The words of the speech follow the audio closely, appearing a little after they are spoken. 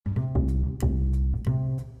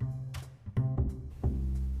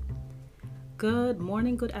Good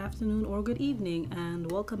morning, good afternoon, or good evening,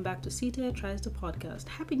 and welcome back to CTA Tries the Podcast.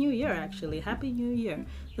 Happy New Year, actually. Happy New Year.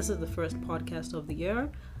 This is the first podcast of the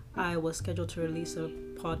year. I was scheduled to release a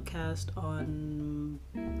podcast on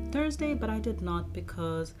Thursday, but I did not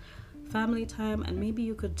because family time, and maybe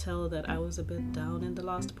you could tell that I was a bit down in the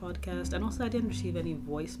last podcast, and also I didn't receive any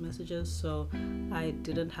voice messages, so I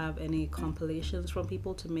didn't have any compilations from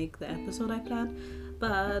people to make the episode I planned.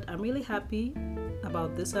 But I'm really happy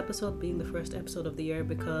about this episode being the first episode of the year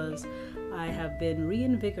because I have been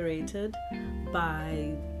reinvigorated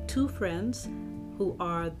by two friends who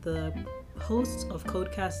are the hosts of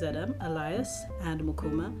Codecast ZM, Elias and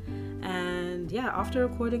Mukuma. And yeah, after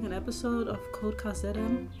recording an episode of Codecast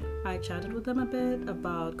ZM, I chatted with them a bit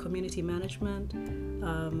about community management,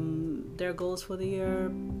 their goals for the year,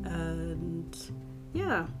 and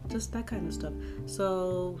yeah, just that kind of stuff.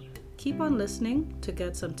 So keep on listening to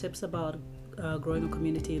get some tips about growing a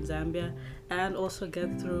community in Zambia, and also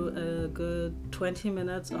get through a good 20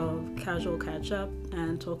 minutes of casual catch up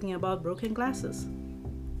and talking about broken glasses.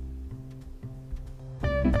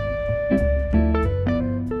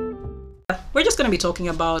 We're just going to be talking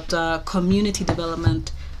about community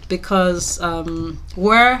development because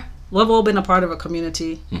we've all been a part of a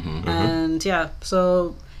community, and yeah,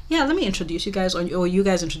 so yeah, let me introduce you guys, or you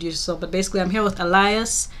guys introduce yourself. But basically, I'm here with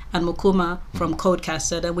Elias and Mukuma from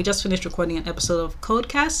Codecast, and we just finished recording an episode of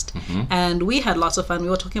Codecast, and we had lots of fun. We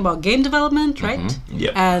were talking about game development, right?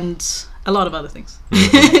 Yeah. And a lot of other things.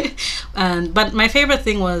 But my favorite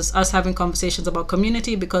thing was us having conversations about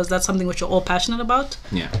community because that's something which you're all passionate about.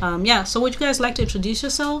 Yeah. So would you guys like to introduce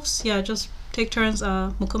yourselves? Yeah, just take turns.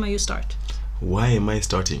 Mukuma, you start. Why am I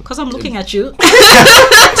starting? Because I'm looking at you.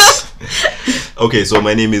 Okay, so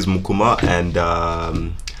my name is Mukuma, and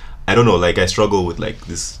I don't know, like I struggle with like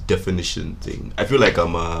this definition thing. I feel like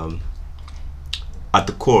I'm at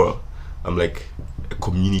the core, I'm like a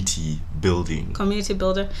community builder.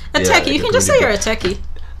 A techie. Like you can just say you're a techie.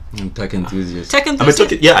 I'm tech enthusiast.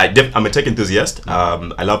 I'm a tech enthusiast.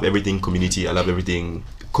 I love everything community. I love everything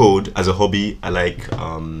code as a hobby. I like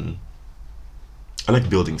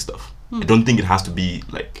building stuff. I don't think it has to be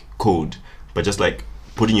like code, but just like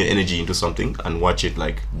putting your energy into something and watch it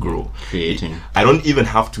like grow. Creating. I don't even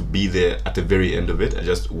have to be there at the very end of it. I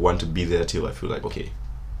just want to be there till I feel like, okay,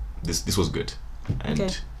 this was good,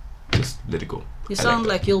 and just let it go. You sound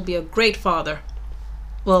like you'll be a great father.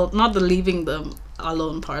 Well, not the leaving them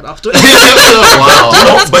alone part after.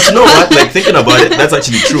 Wow. But you know what? Like thinking about it, that's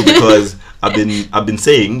actually true because I've been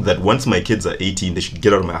saying that once my kids are 18, they should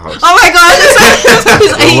get out of my house. Oh my god!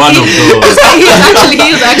 He's 18. One of those.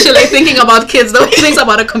 He's actually thinking about kids the way he thinks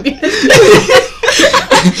about a community.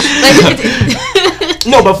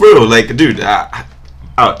 No, but for real, like, dude,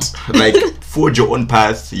 out. Like, forge your own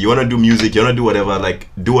path. You wanna do music, you wanna do whatever. Like,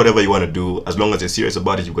 do whatever you wanna do. As long as you're serious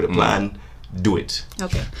about it, you've got a plan. Do it.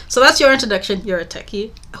 Okay, so that's your introduction. You're a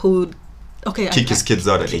techie who, kick his kids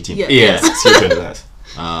out at 18. Yeah. Seriously to that.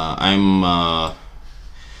 I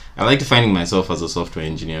like defining myself as a software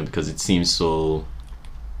engineer because it seems so,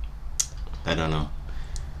 I don't know.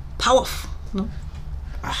 Powerful. No.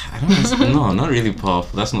 I don't know. No, not really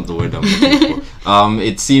powerful. That's not the word I'm looking for.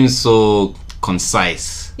 It seems so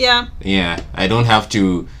concise. Yeah. Yeah. I don't have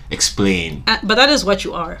to explain. But that is what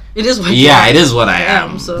you are. It is what you are. Yeah, it is what I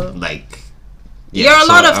am. So like, you're a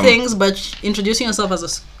lot of things, but introducing yourself as a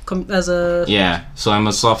so I'm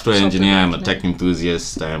a software engineer. I'm a tech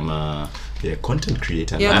enthusiast. I'm a content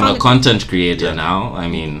creator. Yeah, I'm a content creator now. I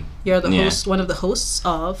mean, you're the host, one of the hosts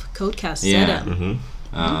of Codecast. Yeah.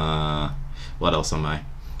 What else am I?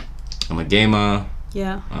 I'm a gamer.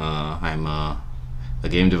 Yeah. I'm a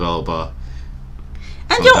game developer.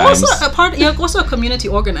 And you're also a community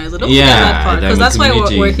organizer. Don't forget that part, because that's why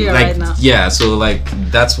we're here right now. Yeah, so like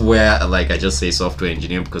that's where like I just say software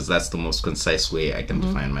engineer because that's the most concise way I can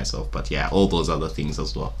define myself. But yeah, all those other things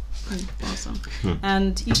as well. Awesome.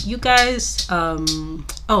 And you guys, one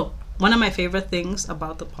of my favorite things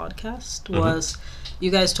about the podcast was you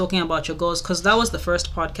guys talking about your goals, because that was the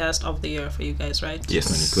first podcast of the year for you guys, right? Yes.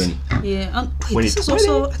 2020. Yeah. Wait, this is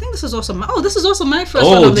also. I think this is also my first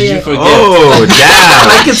one of the year. Oh, did you forget? Oh, damn!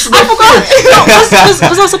 I forgot.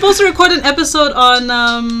 Because I was supposed to record an episode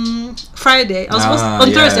on Friday.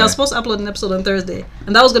 Thursday. I was supposed to upload an episode on Thursday,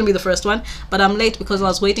 and that was going to be the first one. But I'm late because I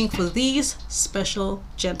was waiting for these special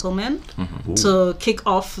gentlemen to kick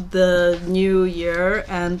off the new year,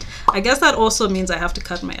 and I guess that also means I have to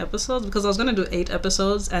cut my episodes because I was going to do 8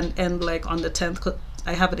 episodes and end like on the 10th.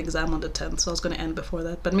 I have an exam on the 10th, so I was going to end before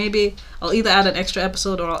that. But maybe I'll either add an extra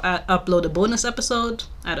episode or I'll upload a bonus episode.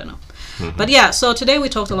 I don't know. But yeah, so today we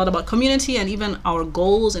talked a lot about community and even our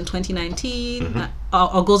goals in 2019,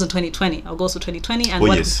 our goals in 2020. 2020. Our goals for 2020 and Oh,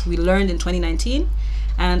 what yes. we learned in 2019.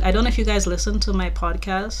 And I don't know if you guys listen to my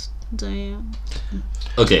podcast. Do you?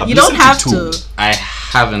 Okay. You don't listened have to to. two. I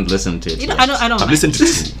haven't listened to it. You yet. don't, I don't I've mind. listened to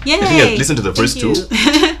two. Yay! I think I've listened to the first Thank two.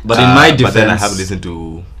 you. But in my defense, but then I have listened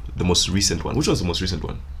to the most recent one. Which was the most recent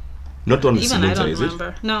one? Not the one with Even I Samantha, don't is it?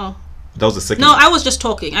 remember. No. That was the second. No, I was just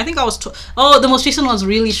talking. I think I was. The most recent one was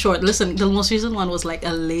really short. Listen, the most recent one was like a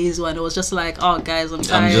lazy one. It was just like, oh, guys, I'm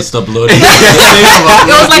tired. I'm just uploading. it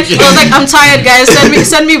was like, I'm tired, guys.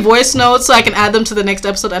 Send me voice notes so I can add them to the next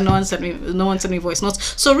episode. And no one sent me voice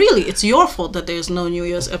notes. So really, it's your fault that there's no New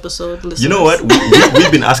Year's episode. Listeners. You know what?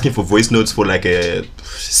 We've been asking for voice notes for like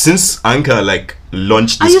since Anchor like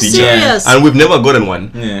launched this Are you feature, serious? and we've never gotten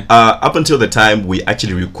one. Yeah. Up until the time we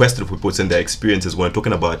actually requested for people to send their experiences when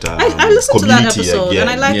talking about I listened to that community episode again. and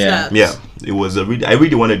I liked Yeah. that. Yeah, it was a really. I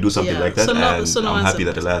really want to do something Yeah. like that, So no and one I'm happy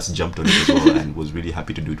sent that it. Elias jumped on it as well and was really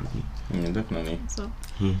happy to do it with me. Yeah, definitely. So,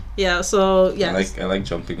 yeah. So yeah. I like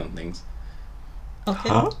jumping on things. Okay.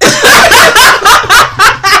 Huh?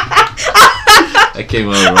 I came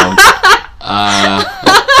out wrong.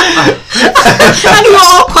 And we were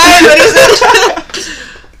all quiet when he said.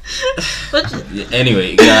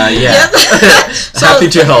 Anyway, yeah. So, Happy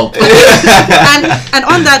to help. and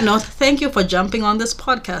on that note, thank you for jumping on this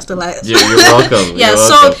podcast, Elias. You're welcome. Yeah, You're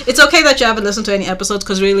so welcome. it's okay that you haven't listened to any episodes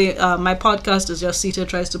because really, my podcast is just Sita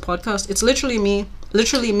Tries to Podcast. It's literally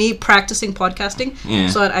me practicing podcasting Yeah.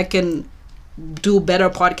 so that I can do better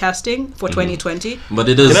podcasting for 2020. But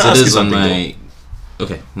it is Can I ask you on something, my.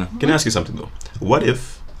 Okay. No. Can I ask you something though? What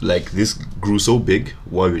if like this grew so big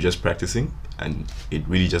while we were just practicing, and it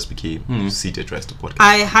really just became Sita Tries to Podcast?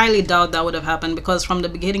 I highly doubt that would have happened because from the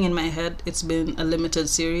beginning in my head, it's been a limited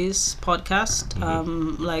series podcast,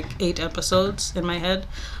 like 8 episodes in my head.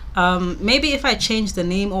 Maybe if I change the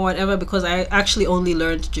name or whatever, because I actually only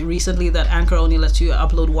learned recently that Anchor only lets you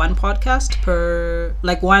upload one podcast per,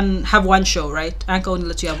 like have one show, right? Anchor only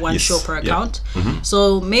lets you have one Yes, show per yeah. account.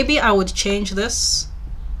 So maybe I would change this.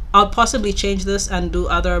 I'll possibly change this and do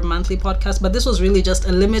other monthly podcasts, but this was really just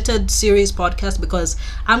a limited series podcast because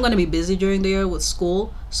I'm going to be busy during the year with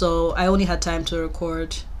school, so I only had time to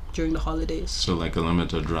record during the holidays. So like a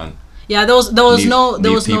limited run. Yeah, there was no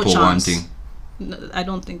chance. people wanting. I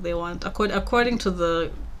don't think they want, according to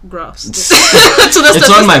the graphs. It's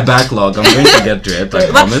on my backlog. I'm going to get to it. I But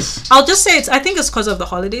promise. I'll just say I think it's because of the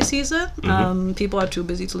holiday season. People are too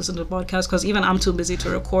busy to listen to the podcast because even I'm too busy to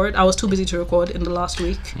record. I was too busy to record in the last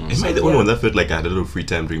week. Am I the only one that felt like I had a little free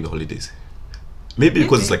time during the holidays? Maybe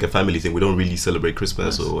because it's like a family thing. We don't really celebrate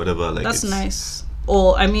Christmas or whatever. Like That's it's, nice.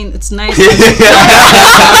 Or I mean, it's nice.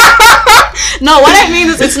 No, what I mean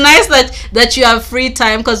is it's nice that you have free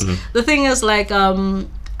time because the thing is like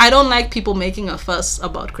I don't like people making a fuss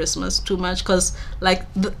about Christmas too much because like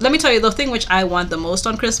let me tell you the thing which I want the most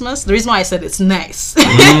on Christmas, the reason why I said it's nice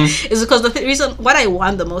is because the reason what I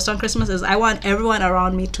want the most on Christmas is I want everyone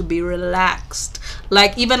around me to be relaxed.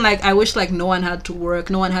 Like even like I wish like no one had to work,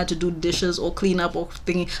 no one had to do dishes or clean up or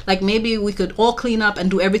thingy. Like maybe we could all clean up and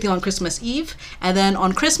do everything on Christmas Eve, and then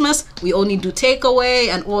on Christmas we only do takeaway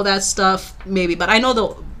and all that stuff maybe. But I know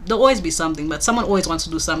there'll always be something, but someone always wants to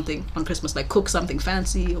do something on Christmas, like cook something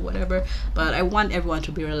fancy or whatever. But I want everyone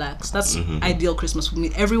to be relaxed. That's ideal Christmas for me.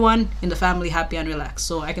 Everyone in the family happy and relaxed.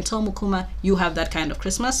 So I can tell Mukuma, you have that kind of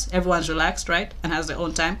Christmas. Everyone's relaxed, right? And has their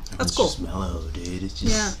own time. That's cool. It's just mellow, dude. It's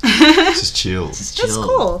just, Yeah. just chill. it's That's chill.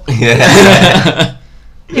 cool.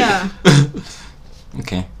 Yeah.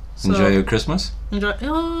 Okay. So- Enjoy your Christmas.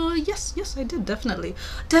 Yes, I did, definitely.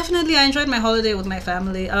 I enjoyed my holiday with my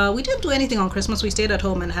family. We didn't do anything on Christmas. We stayed at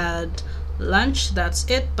home and had lunch. That's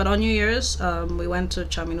it. But on New Year's, we went to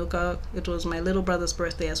Chaminuka. It was my little brother's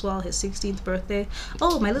birthday as well, his 16th birthday.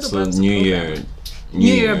 Oh, my little So brother's New program. Year.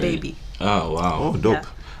 New Year baby. Oh wow. Oh, dope. Yeah.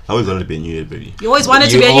 I always wanted to be a New Year baby. You always wanted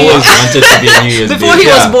to You be a New Year. always wanted to be a New Year's Before baby. he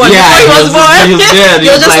was born. Yeah, Before he was born. He was there. He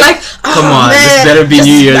You're was just like, come oh, on, this man, better be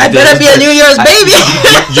New Year's I Day. better be a New Year's baby.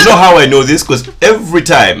 You know how I know this? Because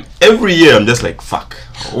every year, I'm just like, fuck.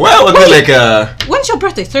 Why would be like a... When's your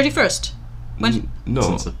birthday? 31st? When? No,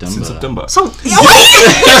 Since September. So, You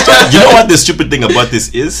know what the stupid thing about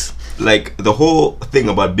this is? Like, the whole thing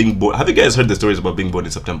about being born... Have you guys heard the stories about being born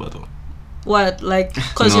in September, though? what? Like,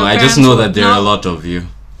 because No, I just know that there are a lot of you.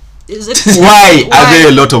 Is it? Why are there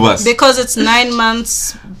a lot of us? Because it's 9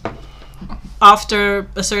 months after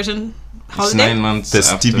a certain It's holiday. 9 months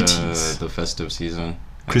Festivities. after the festive season.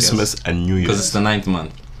 I Christmas and New Because it's Year. the 9th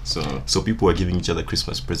month. So So people are giving each other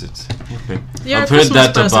Christmas presents. okay. You're a I've heard Christmas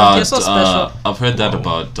that person. about. You're so special. I've heard that Wow.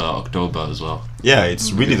 about October as well. Yeah,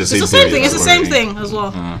 it's really the It's same the same thing. as It's the well. same thing as well.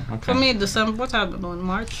 Okay. For me, December. What happened on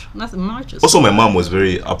March? Nothing. March is. Also, my mom was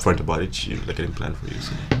very upfront about it. She like, I didn't plan for you.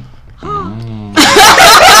 So.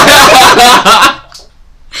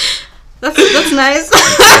 That's nice.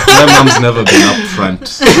 My mom's never been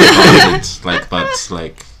upfront about it.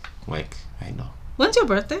 Like I know. When's your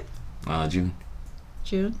birthday? June.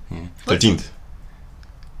 June. Yeah. 13th.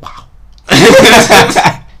 Wow.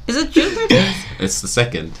 Is it June 13th? It's the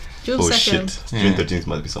 2nd. June Oh 2nd. shit. Yeah. June 13th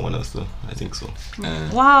must be someone else though. I think so.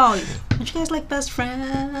 Wow. Don't you guys like best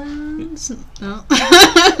friends? No.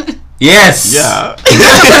 Yes. Yeah.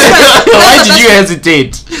 Why did you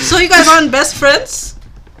hesitate? So you guys aren't best friends?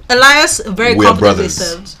 Elias very We are confidently brothers.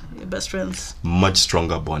 said you're best friends. Much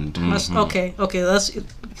stronger bond. Okay, that's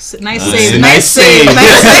nice Uh, save. nice save.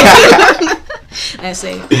 Nice save. Nice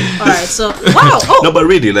save. All right. So wow. Oh. No, but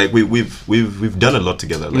really, like we've done a lot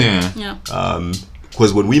together. Like, Yeah. Yeah.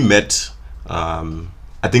 because when we met,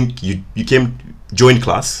 I think you joined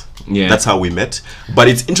class. Yeah. That's how we met. But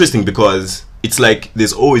it's interesting because it's like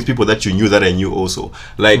there's always people that you knew that I knew also.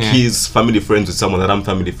 Like he's family friends with someone that I'm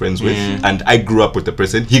family friends with, and I grew up with the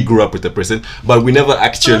person. He grew up with the person, but we never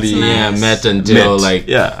actually That's nice. met until met.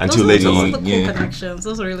 Until Those later are on. the cool Yeah. connections.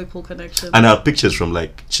 Those are really cool connections. And our pictures from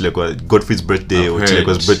like Chilekwa, Godfrey's birthday I've or heard.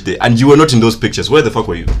 Chilekwa's birthday, and you were not in those pictures. Where the fuck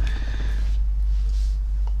were you?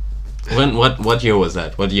 What year was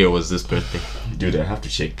that? What year was this birthday? Dude, I have to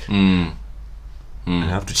check. I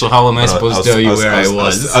have to So check. how am I But supposed to tell you where I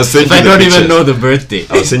was I'll send if you I the don't even pictures. know the birthday?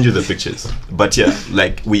 I'll send you the pictures. But yeah,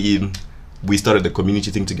 like we started the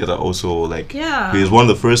community thing together also. Like Yeah. he was one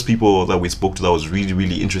of the first people that we spoke to that was really,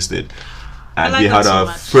 really interested. And like we that had so our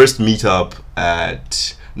much. first meetup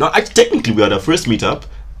technically we had our first meetup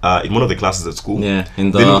in one of the classes at school. Yeah,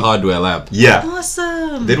 in the Then- hardware lab. Yeah.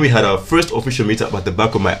 Awesome. Then we had our first official meetup at the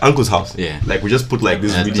back of my uncle's house. Yeah. Like we just put like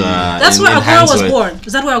this At, really That's in where Agora was Handsworth. born.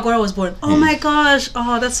 Is that where Agora was born? Oh my gosh.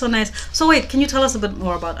 Oh, that's so nice. So wait, can you tell us a bit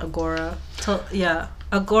more about Agora?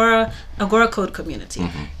 Agora Code Community.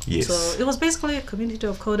 yes. So it was basically a community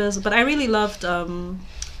of coders, but I really loved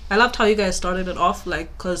how you guys started it off,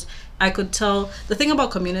 like, because I could tell the thing about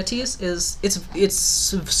communities is it's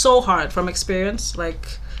so hard from experience,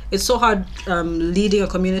 like it's so hard leading a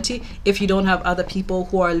community if you don't have other people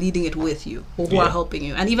who are leading it with you or who are helping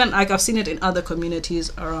you. And even like I've seen it in other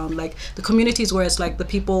communities around, like the communities where it's like the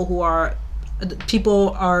people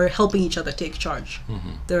are helping each other take charge.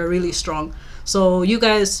 They're really strong. So you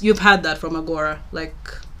guys, you've had that from Agora, like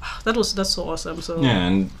that's so awesome. So Yeah,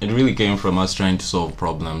 and it really came from us trying to solve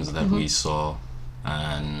problems that we saw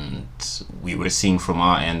and we were seeing from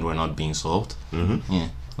our end were not being solved. Yeah,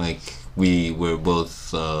 like we were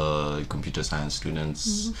both computer science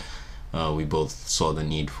students. We both saw the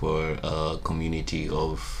need for a community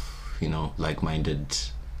of, like-minded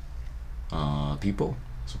people.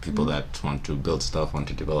 So people that want to build stuff, want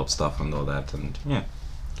to develop stuff and all that, and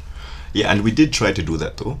Yeah, and we did try to do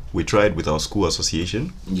that though. We tried with our school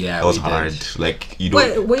association. yeah, That was we did. hard. Like you don't.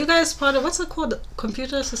 wait, were you guys part of what's it called?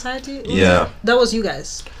 Computer Society? Yeah. That was you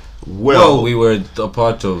guys. Well, we were a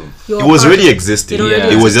part of. You were it was part already of- existing. It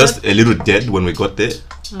already It was existed? just a little dead when we got there.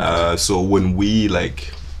 So when we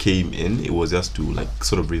like came in, it was just to like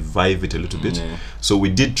sort of revive it a little bit. Yeah. So we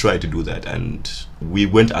did try to do that, and we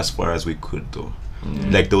went as far as we could though.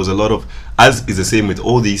 Like there was a lot of, as is the same with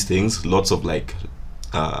all these things, lots of like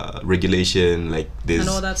regulation, like there's and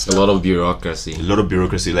all that A stuff. lot of bureaucracy. a lot of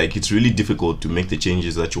bureaucracy. Like it's really difficult to make the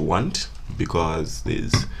changes that you want because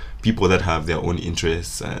there's people that have their own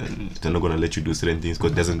interests and they're not going to let you do certain things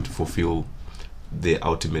because it doesn't fulfill the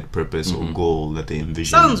ultimate purpose or goal that they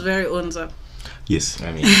envision. Sounds very unza. Yes.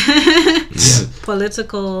 I mean,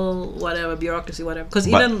 Political, whatever, bureaucracy, whatever. Because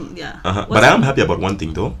But- even, yeah. But I am happy about one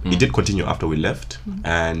thing though. It did continue after we left,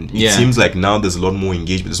 and it Yeah. seems like now there's a lot more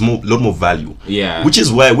engagement. There's a lot more value. yeah. Which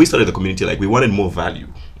is why we started the community. Like we wanted more value.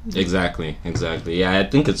 Exactly. Yeah, I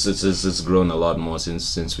think it's grown a lot more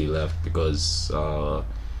since we left because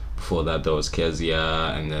before that there was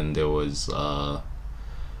Kezia and then there was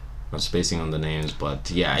I'm spacing on the names, but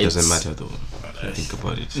yeah, It doesn't matter though. If you think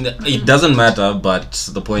about it. It doesn't matter, but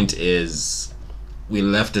the point is we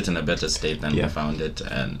left it in a better state than Yeah. we found it,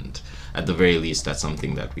 and at the very least that's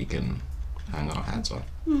something that we can hang our hats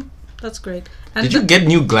on. That's great. And Did you get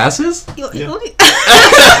new glasses? you only-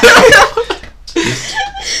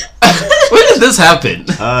 When did this happen?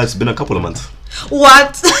 It's been a couple of months.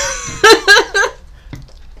 What?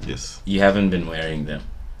 Yes. You haven't been wearing them.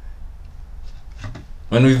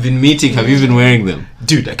 When we've been meeting, have you been wearing them?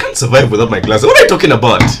 Dude, I can't survive without my glasses. What are you talking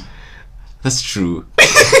about? That's true.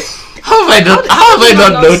 How have I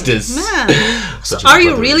not noticed? Man. Such a Are you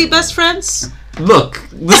brother. really best friends? Look,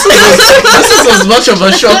 this is as much of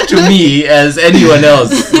a shock to me as anyone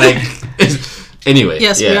else. Like, anyway.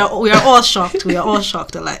 Yes, yeah. we are all shocked. We are all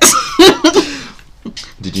shocked alike.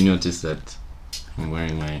 Did you notice that I'm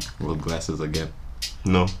wearing my road glasses again?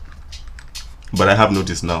 No. But I have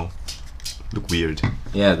noticed now. Look weird.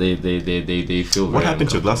 Yeah, they feel. What very happened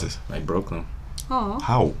to your uncomfortable. glasses? I broke them. Oh,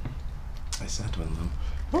 How? I sat on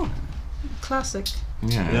them. classic.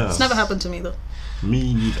 Yeah. It's never happened to me though.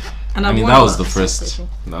 Me neither. And I I've mean, worn that was the glasses, first. so-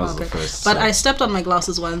 That was the Okay. first. But I stepped on my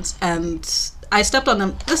glasses once, and I stepped on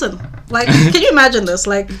them. Listen, like, can you imagine this?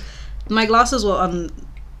 Like, my glasses were on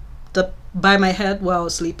by my head while I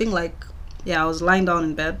was sleeping. Like, yeah, I was lying down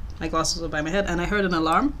in bed. My glasses were by my head, and I heard an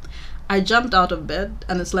alarm. I jumped out of bed,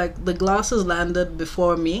 and it's like the glasses landed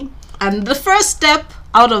before me. And the first step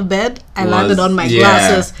out of bed, I landed on my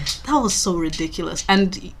glasses. That was so ridiculous.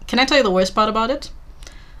 And can I tell you the worst part about it?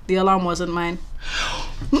 The alarm wasn't mine.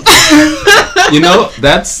 You know,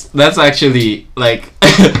 that's actually like.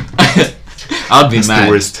 I'd be That's mad.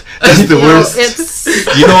 the worst. That's the You know, worst.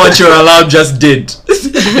 it's You know what your alarm just did?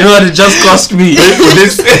 You know what it just cost me?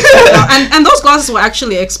 and those glasses were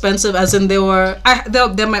actually expensive, as in they're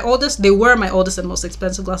my oldest. They were my oldest and most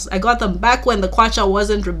expensive glasses. I got them back when the kwacha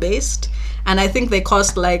wasn't rebased, and I think they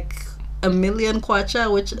cost like 1 million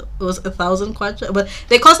kwacha, which was 1,000 kwacha, but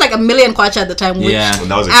they cost like 1 million kwacha at the time. Which, Yeah. Well,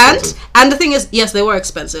 that was expensive. and the thing is, yes, they were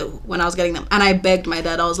expensive when I was getting them, and I begged my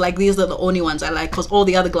dad. I was like, these are the only ones I like, because all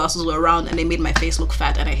the other glasses were round and they made my face look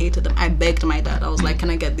fat, and I hated them. I begged my dad. I was like,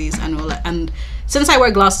 can I get these? And we were like, and since I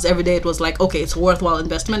wear glasses every day, it was like, okay, it's a worthwhile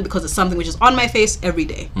investment because it's something which is on my face every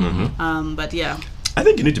day. But yeah, I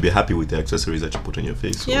think you need to be happy with the accessories that you put on your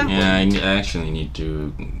face. Yeah. Yeah, I actually need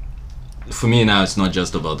to. For me now, it's not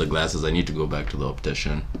just about the glasses. I need to go back to the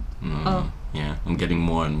optician. Yeah, I'm getting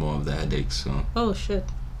more and more of the headaches. So oh shit,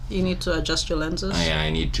 you need to adjust your lenses. yeah, I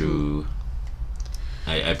need to.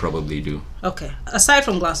 I probably do. Okay, aside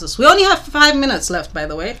from glasses, we only have 5 minutes left, by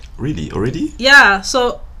the way. Really? Already? Yeah,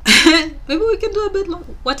 so maybe we can do a bit long.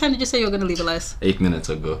 What time did you say you were going to leave, Elias? 8 minutes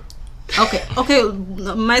ago. Okay.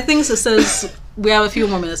 My thing says we have a few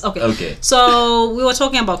more minutes. Okay. So we were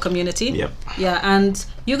talking about community. Yep. Yeah, and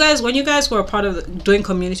you guys, when you guys were part of doing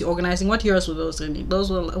community organizing, what years were those in?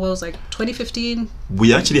 Those were, what was like 2015?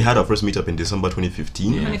 We actually had our first meetup in December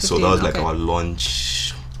 2015. Yeah. So that was like Okay. our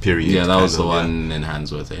launch period. Yeah, that was the kind of, one in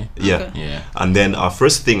Handsworth, eh? Yeah. Okay. Yeah. And then our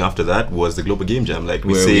first thing after that was the Global Game Jam. Like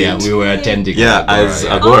we said. We were attending. Yeah, Agora, as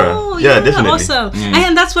yeah. Agora. Oh, Yeah, definitely. Awesome.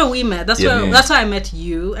 And that's where we met. That's Yeah. where that's why I met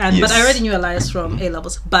you. And but I Yes. already knew Elias from A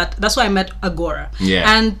levels. But that's why I met Agora.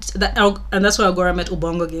 Yeah. And that's where Agora met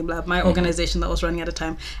Ubongo Game Lab, my organization that was running at the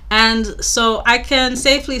time. And so I can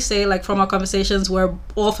safely say, like from our conversations, we're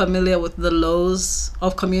all familiar with the lows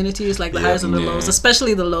of communities, like the Yeah. highs and the Yeah. lows,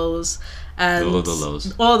 especially the lows. And All the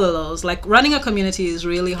lows. all the lows. Like running a community is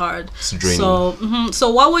really hard. It's draining. So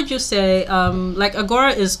what would you say? Like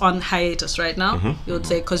Agora is on hiatus right now. You would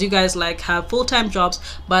say because you guys like have full-time jobs,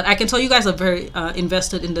 but I can tell you guys are very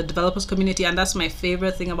invested in the developers community, and that's my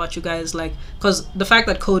favorite thing about you guys. Like because the fact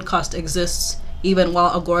that Codecast exists even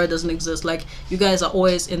while Agora doesn't exist, like you guys are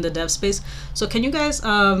always in the dev space. So can you guys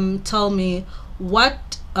tell me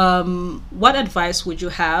what advice would you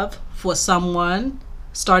have for someone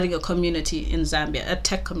starting a community in Zambia, a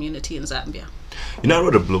tech community in Zambia? You know, I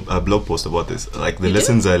wrote a blog post about this. Like the You did?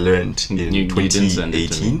 lessons I learned in You didn't send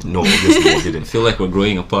it to me. 2018. No, obviously I I didn't. feel like we're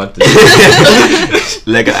growing apart.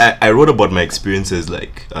 Like I wrote about my experiences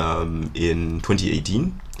like in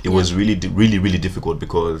 2018. It was really difficult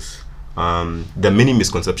because there are many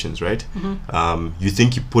misconceptions, right? You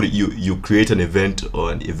think you create an event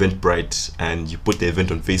on Eventbrite and you put the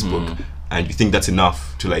event on Facebook and you think that's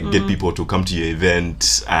enough to like get people to come to your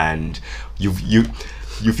event, and you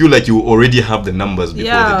feel like you already have the numbers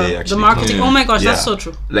before the day actually the marketing. comes. Oh my gosh, that's Yeah. so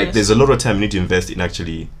true. Like Yes. there's a lot of time you need to invest in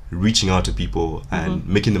actually reaching out to people and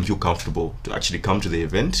making them feel comfortable to actually come to the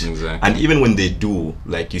event. Exactly. And even when they do,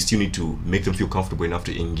 like you still need to make them feel comfortable enough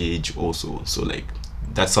to engage also. So like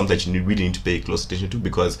that's something that you really need to pay close attention to,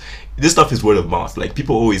 because this stuff is word of mouth. Like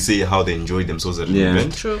people always say how they enjoyed themselves at an Yeah.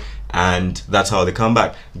 event. True. And that's how they come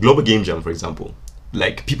back. Global Game Jam, for example,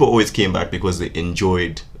 like people always came back because they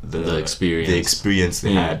enjoyed the experience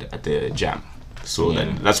they had at the jam. So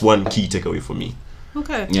that's one key takeaway for me.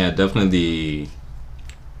 Okay. Yeah, definitely.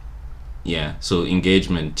 Yeah, so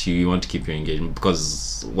engagement, you want to keep your engagement,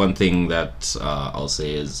 because one thing that I'll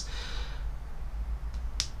say is,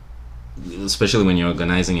 especially when you're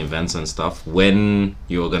organizing events and stuff, when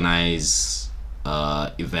you organize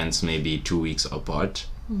events maybe 2 weeks apart,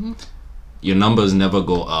 your numbers never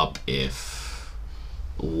go up if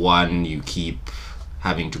one, you keep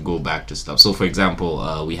having to go back to stuff. So for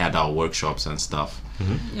example, we had our workshops and stuff.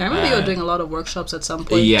 Yeah, I remember you were doing a lot of workshops at some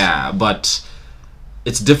point. Yeah, but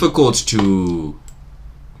it's difficult to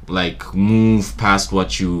like move past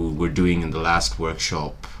what you were doing in the last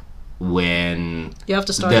workshop when You have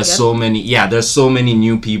to start there's again. there's so many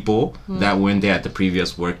new people that weren't there at the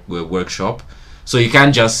previous workshop, so you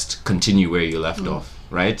can't just continue where you left off,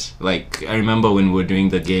 right? Like I remember when we were doing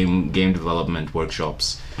the game development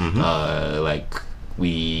workshops, like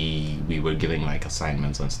we were giving like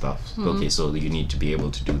assignments and stuff. Okay, so you need to be able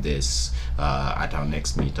to do this at our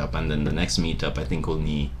next meetup, and then the next meetup I think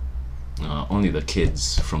only the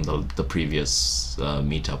kids from the previous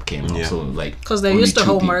meetup came up. Yeah. So like 'Cause they're only used to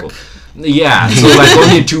 2 homework. people. Yeah, so like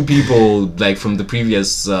only 2 people like from the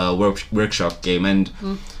previous workshop came, and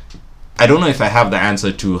I don't know if I have the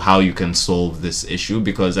answer to how you can solve this issue,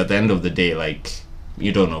 because at the end of the day, like,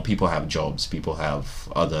 you don't know, people have jobs, people have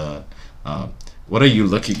other what are you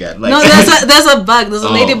looking at? Like, No, there's a bug. There's a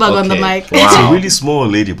Oh, ladybug on the okay. mic. It's Wow. a really small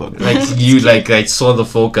ladybug. like you like I saw the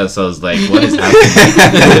focus, I was like, what is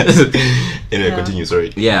happening? Anyway, Yeah. continue.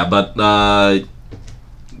 Sorry. Yeah, but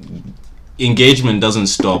engagement doesn't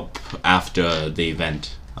stop after the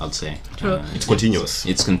event, I'll say. True. It's continuous.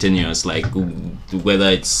 It's continuous, like whether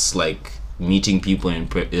it's like meeting people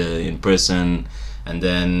in person and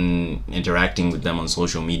then interacting with them on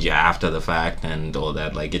social media after the fact and all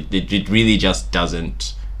that. Like it really just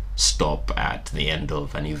doesn't stop at the end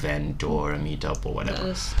of an event or a meetup or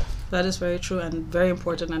whatever. That is very true and very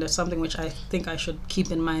important, and it's something which I think I should keep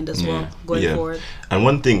in mind as well Yeah. going Yeah. forward. And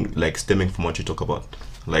one thing, like stemming from what you talk about,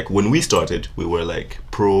 like when we started, we were like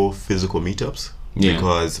pro physical meetups. Yeah.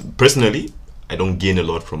 Because personally, I don't gain a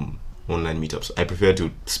lot from online meetups. I prefer to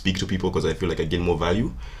speak to people because I feel like I gain more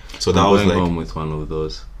value. So that I'm was going like home with one of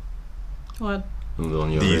those What?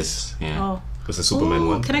 on your These. wrist. Yeah. Oh. it's a Superman Ooh,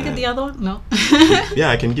 one. Can I get the other one? No. Yeah,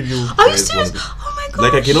 I can give you. Are you guys serious? one. Oh my god.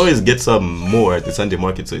 Like I can always get some more at the Sunday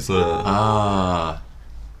market, so it's not.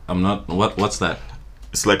 I'm not. What's that?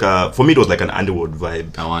 It's like a, for me it was like an Underworld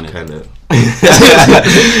vibe. I want it. Kind of.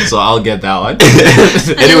 So I'll get that one.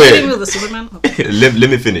 Anyway, with the Superman. Okay. let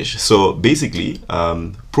me finish. So basically,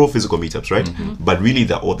 pro physical meetups, right? But really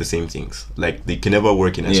they're all the same things. Like they can never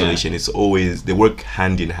work in isolation. It's always, they work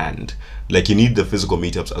hand in hand. Like you need the physical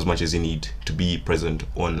meetups as much as you need to be present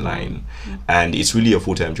online. And it's really a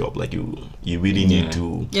full-time job. Like you really need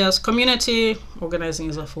to Yes, community organizing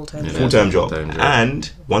is a full-time Yeah. job. full-time job. Full-time job. And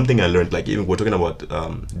one thing I learned, like even we're talking about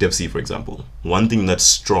DevC, for example, one thing that's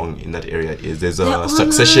strong in that area is there's They're a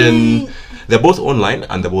succession. online. They're both online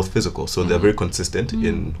and they're both physical, so they're very consistent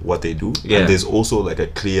in what they do. Yeah. And there's also like a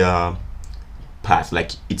clear path.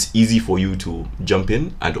 Like it's easy for you to jump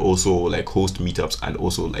in and also like host meetups and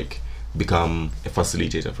also like become a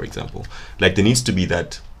facilitator, for example. Like there needs to be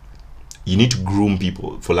that, you need to groom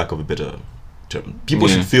people, for lack of a better term. People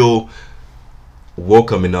Yeah. should feel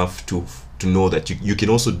welcome enough to know that you can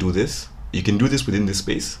also do this. You can do this within this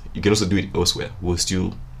space. You can also do it elsewhere. We'll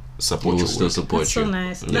still support We'll your still work. support That's you. so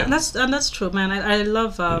nice. Yeah. That's true, man. I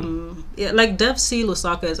love yeah, like DevC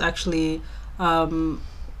Lusaka is actually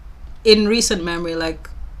in recent memory like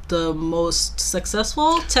the most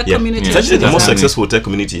successful tech Yeah. community. It's actually the most Definitely. successful tech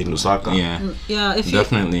community in Lusaka. Yeah, Yeah, if you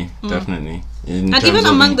definitely. In and terms even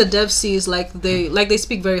of among the DevCs, like they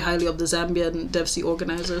speak very highly of the Zambian DevC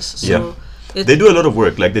organizers. So Yeah. it, They do a lot of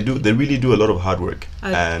work. Like they really do a lot of hard work.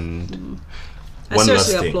 And I one last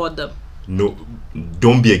seriously thing. applaud them. No,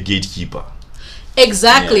 don't be a gatekeeper.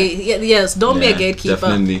 Exactly. Yes. Don't be a Yeah, gatekeeper.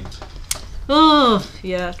 Definitely. Oh,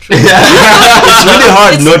 yeah, true. It's really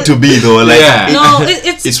hard It's- not to be though. Like Yeah. No,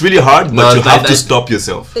 it's it's really hard, but No, you have that- to stop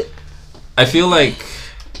yourself. I feel like,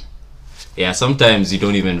 yeah, sometimes you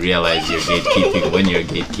don't even realize you're gatekeeping when you're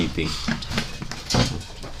gatekeeping.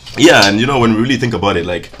 Yeah, and you know when we really think about it,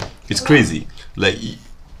 like it's crazy. Like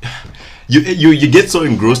you get so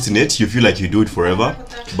engrossed in it, you feel like you do it forever.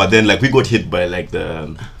 But then like we got hit by like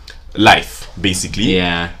the life basically.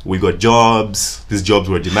 Yeah. We got jobs. These jobs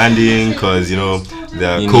were demanding because you know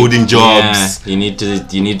the You coding need- jobs. Yeah,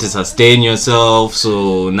 you need to sustain yourself,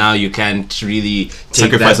 so now you can't really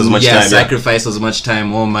take Sacrifice that, as much time, yeah. sacrifice as much time,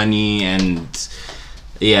 more money, and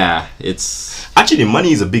yeah, it's Actually,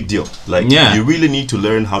 money is a big deal. Like, Yeah. you really need to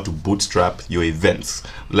learn how to bootstrap your events.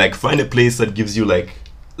 Like, find a place that gives you like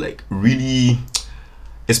really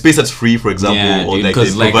a space that's free, for example, yeah, or like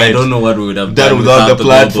because they like provide I don't know what we would have done done without the global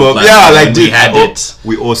platform. Yeah, like when we dude, had it.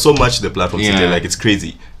 we owe so much to the platform. Yeah. Today, like it's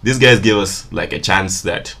crazy. These guys gave us like a chance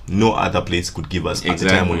that no other place could give us at the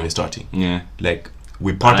time when Exactly. we were starting. Yeah, Like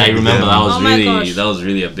we partnered I with remember them. that was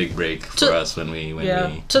really a big break for us when we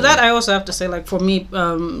that I also have to say, like, for me,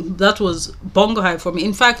 that was Bongo Hive for me.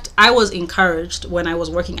 In fact, I was encouraged when I was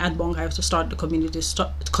working at Bongo Hive to start the communities,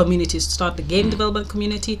 to start the game development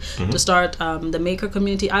community, to start the maker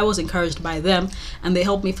community. I was encouraged by them, and they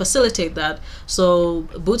helped me facilitate that. So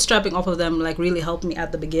bootstrapping off of them, like, really helped me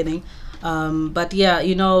at the beginning. But yeah,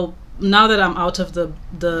 you know, now that I'm out of the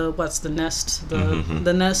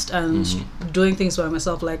nest and doing things by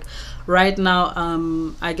myself, like right now,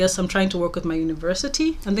 I guess I'm trying to work with my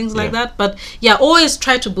university and things like that. But yeah, always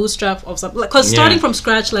try to bootstrap of something, because starting from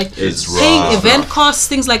scratch, like It's paying rough. event costs,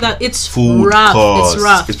 things like that, it's Food rough. costs, It's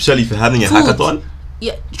rough. especially if you're having a Food. hackathon.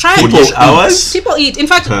 Yeah, try 48 hours. People eat. In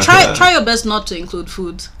fact, try your best not to include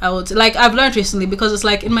food. I would say. Like, I've learned recently, because it's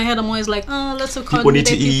like in my head I'm always like, oh, let's People need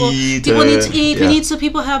to eat. People need to eat. Yeah. We need to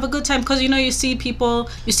people have a good time, because you know, you see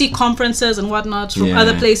conferences and whatnot from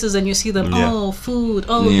other places, and you see them, oh, food,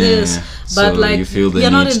 this, but So like you feel the you're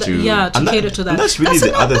not need in the, to- And cater to that. and that's really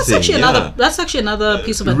the other that's thing, Actually yeah. that's actually another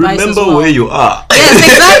piece of advice. Remember as well. where you are. Yes,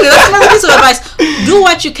 exactly. That's another piece of advice. Do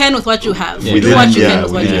what you can with what you have. Yeah, Do what you yeah, can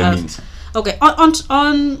with what you within have. means. Okay.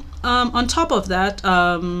 On top of that,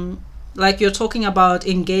 like you're talking about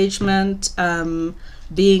engagement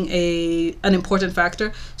being an important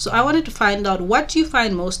factor. So I wanted to find out, what do you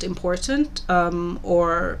find most important,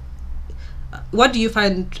 or what do you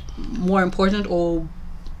find more important, or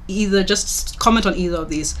either just comment on either of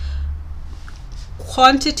these.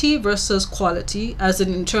 Quantity versus quality, as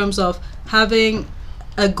in terms of having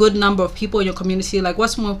a good number of people in your community. Like,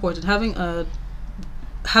 what's more important,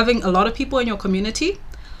 having a lot of people in your community,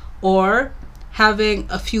 or having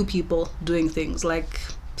a few people doing things? Like,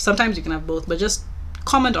 sometimes you can have both, but just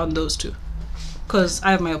comment on those two, because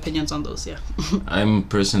I have my opinions on those. I'm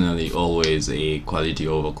personally always a quality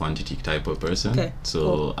over quantity type of person. Okay, So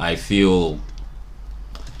cool. I feel,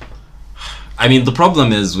 I mean, the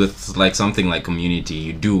problem is with like something like community,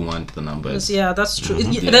 you do want the numbers. Yeah, that's true.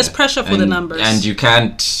 Yeah. There's pressure for the numbers, and you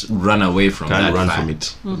can't run away from Can't that run fact.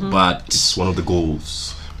 from it. But It's one of the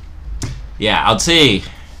goals. yeah, I'd say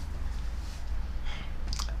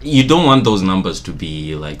you don't want those numbers to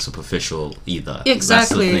be like superficial either. That's the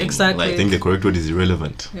Exactly, thing. exactly. I Like, think the correct word is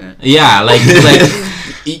irrelevant. yeah, like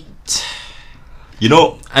it, You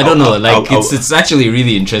know, I don't know. Like I'll- it's actually a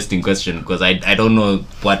really interesting question, because I don't know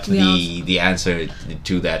what Yeah. the answer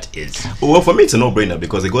to that is. Well, for me, it's a no-brainer,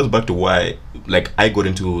 because it goes back to why, like, I got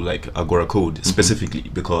into like Agora Code specifically,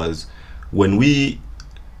 because when we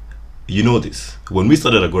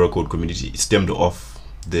started Agora Code community, it stemmed off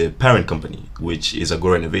the parent company, which is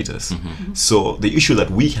Agora Innovators. So the issue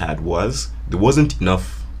that we had was there wasn't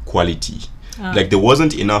enough quality. Like, there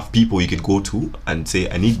wasn't enough people you could go to and say,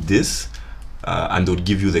 I need this, and they'll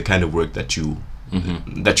give you the kind of work that you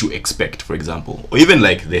expect, for example, or even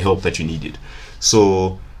like the help that you needed.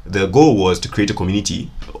 So the goal was to create a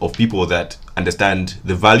community of people that understand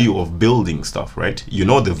the value of building stuff, right? You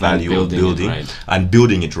know, the value of building it building right. and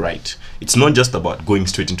building it right. It's not just about going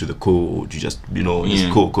straight into the code. You just,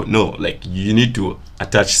 just code. No, like, you need to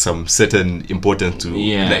attach some certain importance to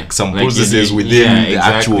like some Like, processes within the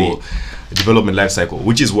actual development life cycle,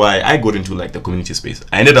 which is why I got into like the community space.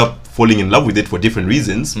 I ended up falling in love with it for different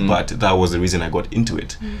reasons, but that was the reason I got into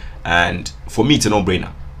it. And for me, it's a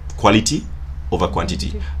no-brainer. Quality over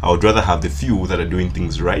quantity. I would rather have the few that are doing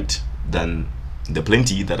things right than the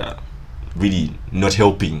plenty that are really not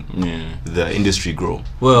helping the industry grow.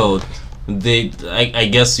 Well, I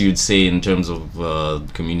guess you'd say in terms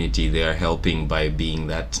of community, they are helping by being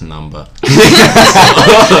that number.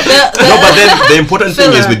 No, but then the important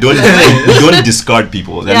thing is we don't discard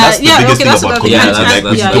people. Then that's the biggest thing about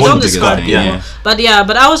community. You don't discard people. Yeah.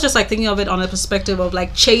 But I was just like thinking of it on a perspective of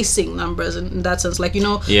like chasing numbers in that sense, like,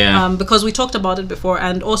 because we talked about it before.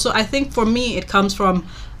 And also, I think for me it comes from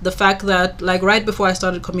the fact that, like, right before I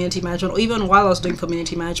started community management, or even while I was doing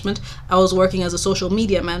community management, I was working as a social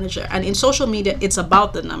media manager. And in social media, it's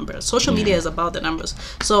about the numbers. Social media is about the numbers.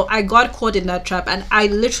 So I got caught in that trap, and I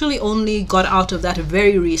literally only got out of that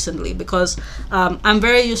very recently, because I'm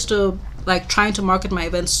very used to like trying to market my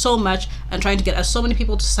events so much and trying to get so many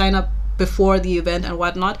people to sign up before the event and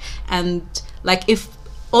whatnot. And like, if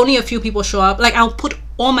only a few people show up, like, I'll put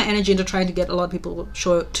all my energy into trying to get a lot of people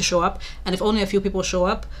to show up, and if only a few people show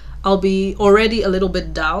up, I'll be already a little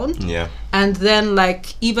bit down. And then,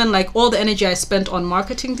 like, even like all the energy I spent on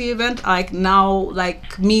marketing the event, like, now,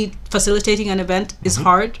 like, me facilitating an event is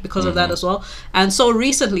hard because of that as well. And so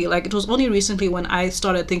recently, like, it was only recently when I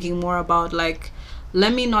started thinking more about like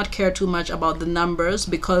let me not care too much about the numbers,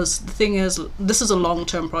 because the thing is, this is a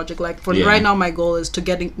long-term project. Like for right now, my goal is to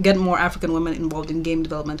get more African women involved in game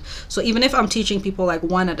development. So even if I'm teaching people like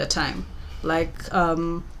one at a time, like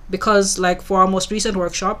because like for our most recent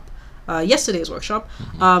workshop, yesterday's workshop,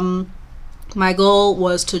 my goal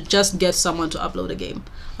was to just get someone to upload a game.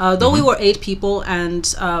 Though we were 8 people, and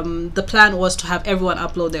the plan was to have everyone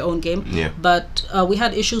upload their own game, but we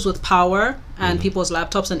had issues with power and people's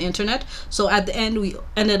laptops and internet. So at the end, we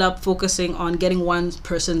ended up focusing on getting one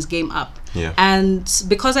person's game up. And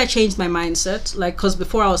because I changed my mindset, like, because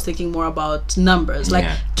before I was thinking more about numbers, like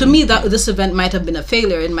to me that this event might have been a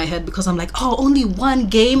failure in my head, because I'm like, oh, only one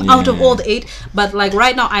game out of all the 8. But like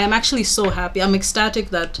right now, I am actually so happy. I'm ecstatic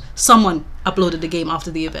that someone uploaded the game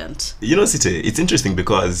after the event. You know, Site, it's interesting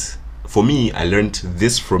because for me, I learned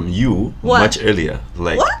this from you much earlier.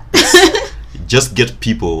 Like, just get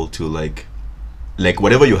people to like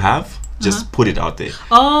whatever you have, just put it out there.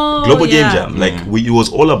 Global Game Jam, like it was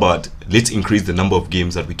all about, let's increase the number of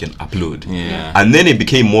games that we can upload. And then it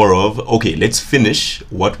became more of, okay, let's finish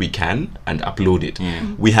what we can and upload it.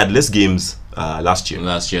 We had less games last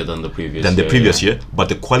year than the previous year, but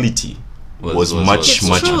the quality was much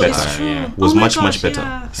better. Was much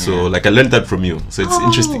better. So like I learned that from you. So it's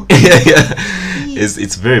interesting.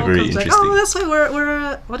 It's very interesting. Like, oh, that's why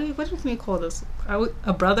we're what do we call this? Are we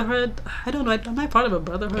a brotherhood? I don't know. Am I part of a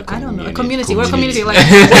brotherhood? I don't know. A community. We're a community. Like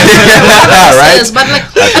right? But like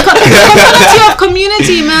a community of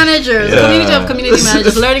community managers. A community of community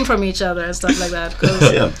managers learning from each other and stuff like that.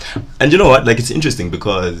 And you know what? Like it's interesting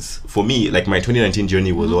because for me, like my 2019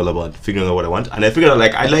 journey was all about figuring out what I want, and I figured out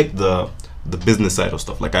like I like the business side of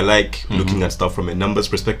stuff. Like I like looking at stuff from a numbers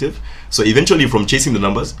perspective. So eventually from chasing the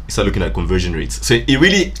numbers, you start looking at conversion rates. So it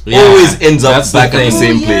really always ends up back at the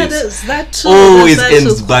same place. That too. Always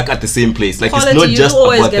ends back at the same place. Like quality, it's not just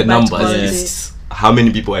about the numbers. It's It's how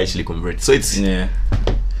many people actually convert. So it's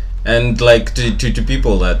and like to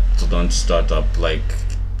people that don't start up, like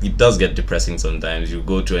it does get depressing sometimes. You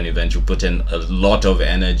go to an event, you put in a lot of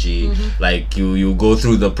energy, like you go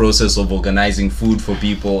through the process of organizing food for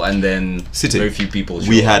people, and then very few people show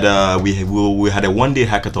we up. had we had a one-day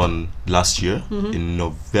hackathon last year in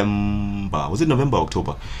November. Was it November,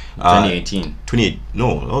 October? 2018.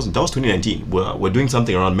 No, that was 2019. We're doing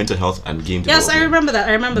something around mental health and game development. Yes, I remember that.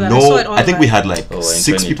 No, I saw it online. I think we had like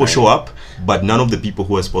 6 people 2020. show up, but none of the people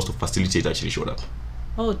who were supposed to facilitate actually showed up.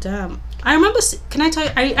 Oh damn! I remember. Can I tell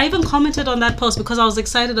you? I even commented on that post because I was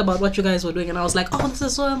excited about what you guys were doing, and I was like, "Oh, this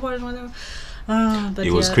is so important." Whatever. But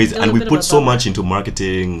it was crazy, and we put so much into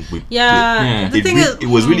marketing. The thing is, it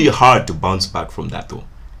was really hard to bounce back from that, though.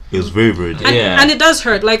 It was very difficult. And it does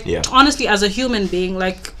hurt. Like honestly, as a human being,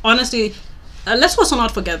 like honestly, let's also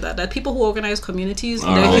not forget that people who organize communities,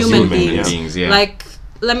 they're human beings. Like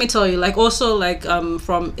let me tell you, like also like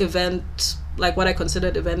from event. Like what I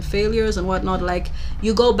considered event failures and whatnot, like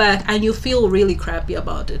you go back and you feel really crappy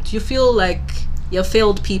about it. You feel like you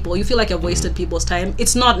failed people. You feel like you've wasted people's time.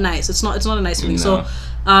 It's not nice. It's not a nice feeling. No.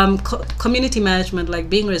 So community management, like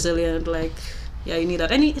being resilient, like you need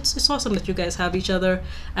that. And it's awesome that you guys have each other.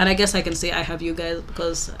 And I guess I can say I have you guys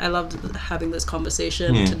because I loved having this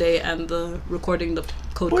conversation today and recording the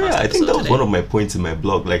code. I think that was one of my points in my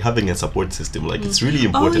blog, like having a support system. Like it's really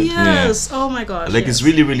important. Oh yes. Oh my gosh. Like it's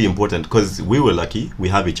really important because we were lucky. We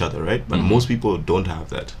have each other, right? But most people don't have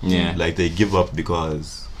that. Like they give up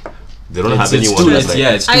because they don't have anyone.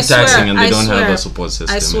 It's too taxing, and they don't have a support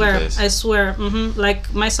system. I swear. Like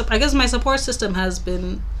I guess my support system has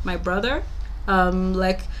been my brother.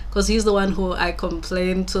 Like because he's the one who I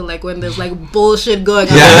complain to, like when there's like bullshit going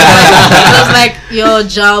on. I was like, yo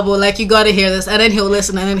Jabo, like you gotta hear this, and then he'll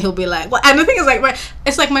listen, and then he'll be like, what? And the thing is like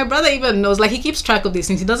it's like my brother even knows, like he keeps track of these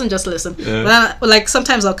things. He doesn't just listen. But then, like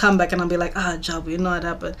sometimes I'll come back and I'll be like, Jabo, you know what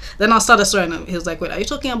happened. Then I'll start a story and he's like, wait, are you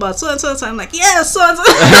talking about so and so? I'm like, yes, so and so.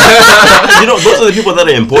 You know, those are the people that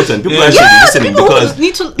are important. People are actually listening, because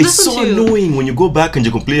need to it's so annoying when you go back and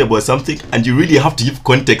you complain about something and you really have to give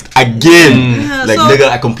context again. Like nigga,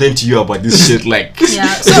 I complained to you about this shit. Like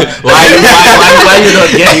so why you not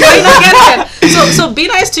getting it? So be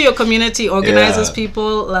nice to your community organizers,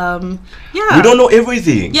 people. We don't know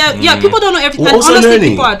everything. People don't know everything. We're And also honestly, learning.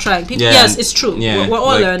 people are trying. Yes, it's true. We're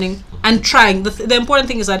all learning and trying. The important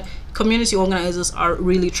thing is that community organizers are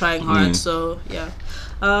really trying hard. So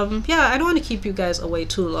I don't want to keep you guys away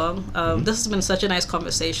too long. This has been such a nice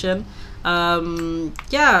conversation.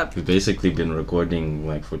 We've basically been recording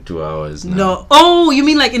like for 2 hours now. No. Oh, you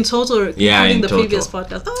mean like in total? Including in the total. Previous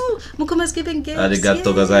podcast. Oh, Mukuma's giving gifts.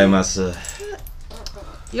 Arigatou gozaimasu.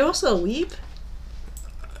 You're also a weeb?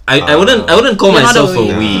 I wouldn't call You're not a myself a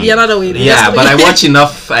weeb. weeb. You're not a weeb. Yeah, Yes, but I watch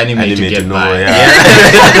enough anime to Anime get to know, by.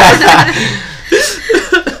 yeah.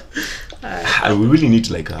 And we really need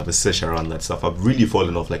to like have a sesh around that stuff. I've really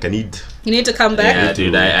fallen off. Like I need. You need to come back. Yeah,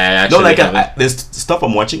 dude. I actually No, like haven't- there's stuff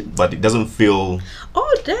I'm watching, but it doesn't feel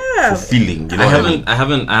Oh damn! fulfilling. You know, I what mean?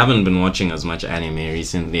 haven't been watching as much anime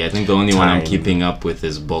recently. I think the only one I'm Time. keeping up with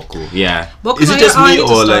is Boku. Yeah. Boku Is no it just Hero, I me need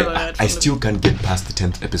to or start like on it I from still can't get past the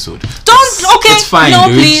 10th episode? Don't. Okay. It's fine, no,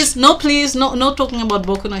 dude. please, no talking about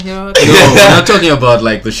Boku no Hero. No, we're not talking about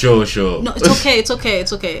like the show. No, it's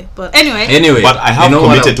okay. But anyway, Anyway, But I have you know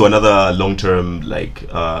what committed to another long-term like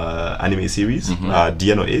anime series,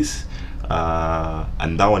 Diano Ace,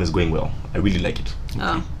 and that one is going well. I really like it.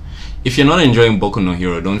 oh. If you're not enjoying Boku no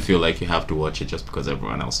Hero, don't feel like you have to watch it just because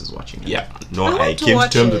everyone else is watching it. Yeah, no, I want I to came to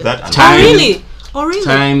watch terms it. with that. And Time. Oh really?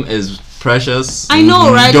 Time is precious. I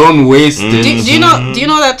know, right? Don't waste it. Do you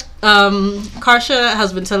know that Karsha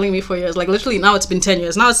has been telling me for years, like literally now it's been 10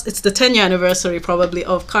 years. Now it's the 10-year anniversary probably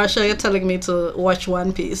of Karsha telling me to watch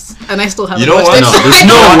One Piece, and I still haven't You know watched what? it. No, there's I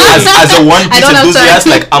no- know. as a One I Piece don't have enthusiast,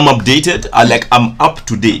 time. like I'm updated. I'm up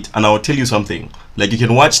to date, and I'll tell you something. Like you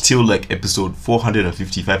can watch till like episode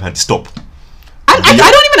 455 and stop. I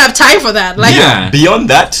don't even have time for that. Like, Yeah. Beyond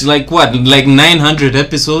that, Like what? Like 900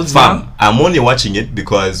 episodes fam, now? I'm only watching it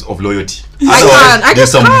because of loyalty. I There's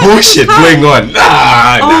just some can't, bullshit going on.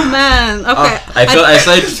 oh man, okay. I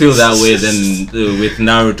started to feel that way then with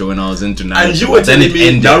Naruto when I was into Naruto. And you were but then telling it me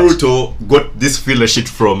ended. Naruto got this filler shit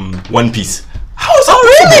from One Piece. How is that Oh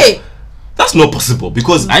possible? really? That's not possible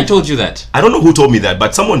because I told you that. I don't know who told me that,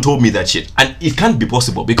 but someone told me that shit, and it can't be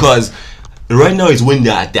possible because right now is when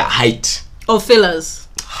they're at their height. Oh, fillers.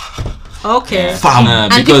 Okay. Fam.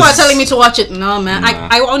 And people are because- telling me to watch it. No, man. Nah.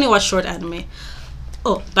 I only watch short anime.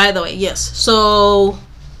 Oh, by the way, yes. So,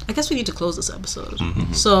 I guess we need to close this episode.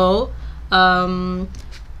 So,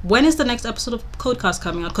 when is the next episode of Codecast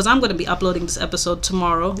coming out? Because I'm going to be uploading this episode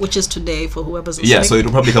tomorrow, which is today for whoever's listening. Yeah, so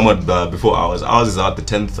it'll probably come out before ours. Ours is out the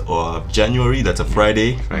 10th of January. That's a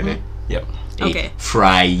Friday. Friday. Yep. Okay.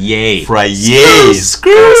 Friday. Friday.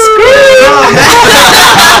 Screw.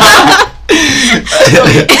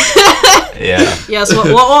 Yeah. Yeah, so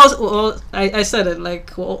what was I said it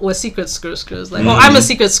like we're secret screws. Like, oh, I'm a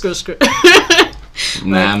secret screw.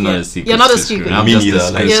 Nah, I'm not yeah. a secret. You're not a screw. secret. I'm Me just neither,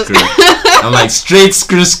 a like- screw. I'm like straight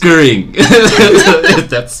screwing.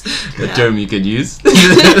 That's the term you could use.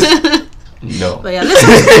 No. But yeah,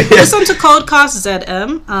 listen to Codecast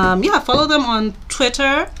ZM. Yeah, follow them on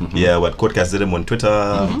Twitter. Yeah, what Codecast did them on Twitter,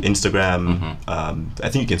 Instagram. I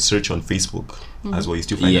think you can search on Facebook as well. You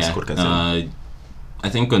still find us Yeah. Codecast. ZM. I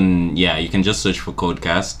think you can just search for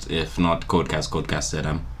Codecast. If not Codecast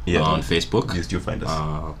ZM Yeah. on Facebook. You still find us.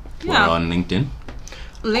 We're Yeah. on LinkedIn.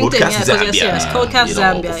 LinkedIn, Codecast yes, Zambia. yes, Codecast You know,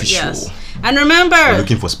 Zambia, official. yes. And remember, We're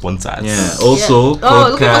looking for sponsors. Yeah. Also, Yeah. Oh,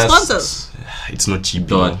 looking for Codecast sponsors. It's not cheap.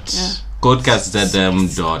 you know. dot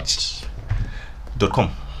codecastzm .com.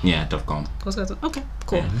 .com. Okay,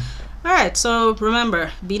 cool. All right, so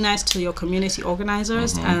remember, be nice to your community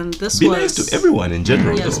organizers, and this Be was nice to everyone in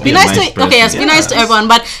general. Yes, though. be Yeah, nice nice to okay. Yes, be nice to Yes. everyone.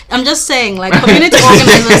 But I'm just saying, like community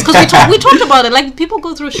organizers, because we talked about it. Like people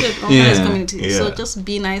go through shit organized Yeah, communities, so yeah. just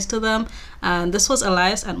be nice to them. And this was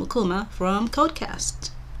Elias and Mukuma from Codecast.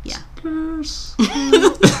 Yeah.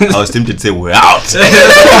 I was tempted to say we're out.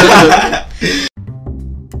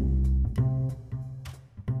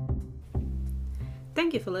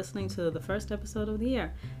 Thank you for listening to the first episode of the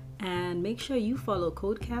year. And make sure you follow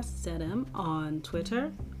Codecast ZM on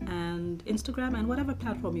Twitter and Instagram and whatever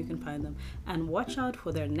platform you can find them. And watch out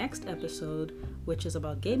for their next episode, which is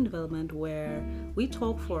about game development, where we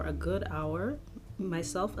talk for a good hour.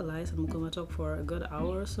 Myself, Elias, and Mukuma talk for a good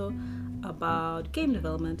hour or so about game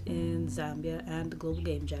development in Zambia and the Global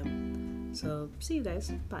Game Jam. So, see you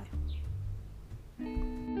guys. Bye.